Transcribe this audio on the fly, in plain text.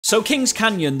So Kings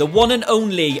Canyon, the one and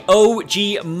only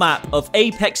OG map of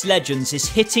Apex Legends, is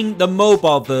hitting the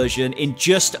mobile version in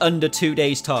just under 2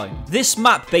 days time. This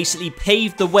map basically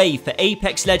paved the way for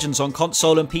Apex Legends on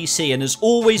console and PC and has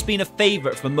always been a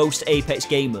favourite for most Apex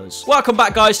gamers. Welcome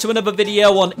back guys to another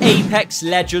video on Apex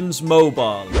Legends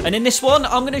Mobile. And in this one,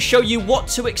 I'm going to show you what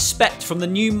to expect from the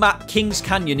new map Kings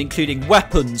Canyon, including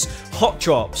weapons, hot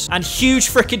drops, and huge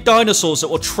freaking dinosaurs that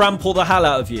will trample the hell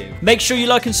out of you. Make sure you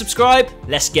like and subscribe.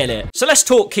 Let's get it. So let's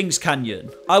talk Kings Canyon.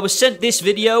 I was sent this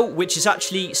video, which is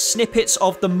actually snippets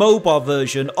of the mobile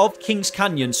version of Kings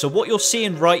Canyon. So what you're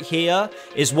seeing right here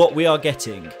is what we are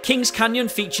getting. Kings Canyon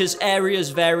features areas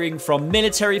varying from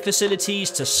military facilities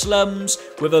to slums,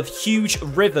 with a huge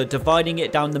river dividing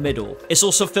it down the middle. It's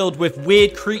also filled with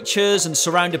weird creatures and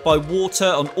surrounded by water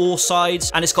on all sides,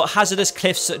 and it's got hazardous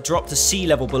cliffs that drop to sea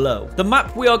level below. The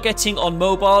map we are getting on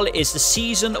mobile is the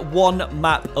Season 1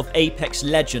 map of Apex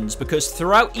Legends, because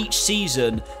throughout each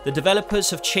season, the developers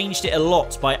have changed it a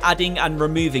lot by adding and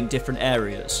removing different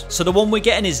areas. So the one we're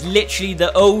getting is literally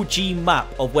the OG map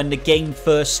of when the game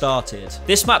first started.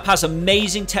 This map has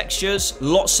amazing textures,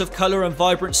 lots of colour and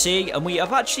vibrancy, and we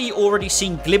have actually already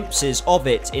seen glimpses of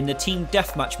it in the team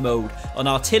deathmatch mode on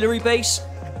Artillery Base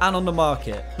and on the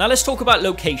market. Now let's talk about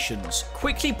locations.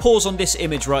 Quickly pause on this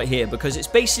image right here because it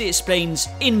basically explains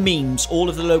in memes all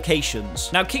of the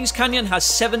locations. Now Kings Canyon has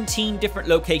 17 different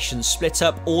locations split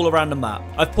up all around the map.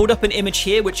 I've pulled up an image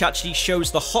here which actually shows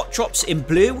the hot drops in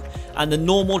blue and the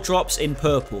normal drops in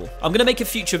purple. I'm going to make a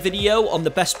future video on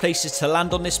the best places to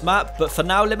land on this map, but for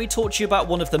now let me talk to you about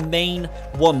one of the main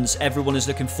ones everyone is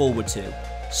looking forward to.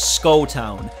 Skull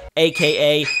Town,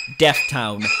 aka Death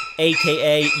Town,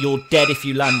 aka you're dead if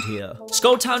you land here.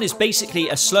 Skull Town is basically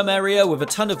a slum area with a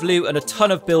ton of loot and a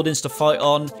ton of buildings to fight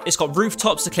on. It's got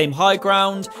rooftops to claim high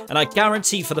ground, and I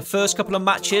guarantee for the first couple of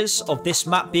matches of this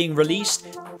map being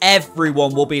released,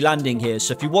 everyone will be landing here.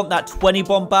 So if you want that 20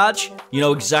 bomb badge, you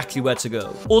know exactly where to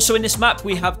go. Also in this map,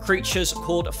 we have creatures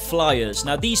called flyers.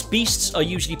 Now these beasts are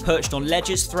usually perched on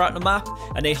ledges throughout the map,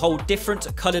 and they hold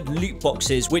different colored loot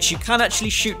boxes, which you can actually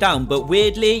shoot down, but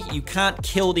weirdly, you can't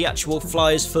kill the actual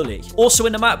flyers fully. Also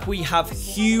in the map, we have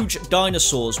huge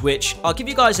dinosaurs, which I'll give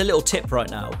you guys a little tip right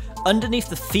now. Underneath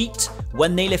the feet,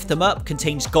 when they lift them up,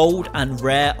 contains gold and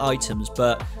rare items,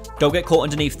 but don't get caught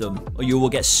underneath them or you will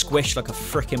get squished like a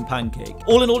freaking pancake.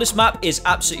 All in all, this map is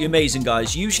absolutely amazing,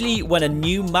 guys. Usually when a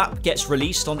new map gets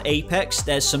released on Apex,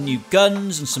 there's some new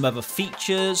guns and some other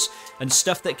features and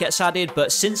stuff that gets added,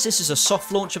 but since this is a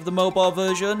soft launch of the mobile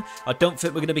version, I don't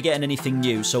think we're going to be getting anything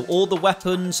new. So all the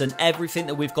weapons and everything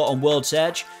that we've got on World's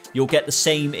Edge, you'll get the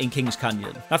same in Kings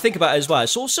Canyon. Now think about it as well.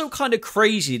 It's also kind of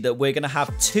crazy that we're going to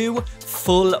have 2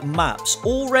 full maps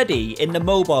already in the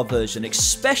mobile version,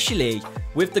 especially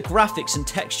with the graphics and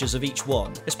textures of each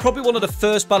one. It's probably one of the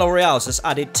first Battle Royales that's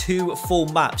added 2 full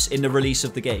maps in the release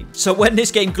of the game. So when this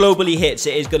game globally hits,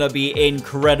 it is going to be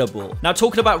incredible. Now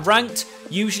talking about ranked,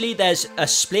 usually there's a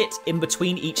split in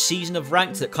between each season of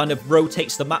ranked that kind of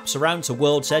rotates the maps around to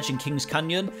World's Edge and Kings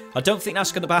Canyon. I don't think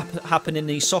that's going to happen in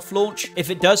the soft launch. If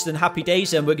it does, then happy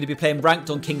days, then we're going to be playing ranked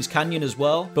on Kings Canyon as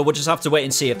well. But we'll just have to wait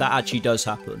and see if that actually does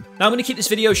happen. Now I'm going to keep this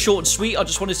video short and sweet. I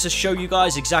just wanted to show you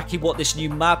guys exactly what this new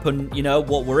map and, you know,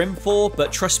 what we're in for.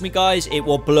 But trust me guys, it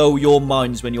will blow your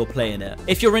minds when you're playing it.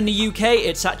 If you're in the UK,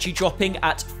 it's actually dropping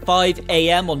at 5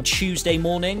 AM on Tuesday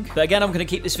morning. But again, I'm going to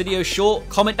keep this video short.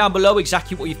 Comment down below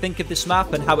exactly what you think of this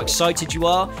map and how excited you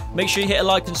are. Make sure you hit a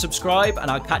like and subscribe,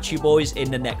 and I'll catch you boys in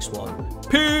the next one.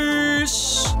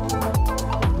 Peace!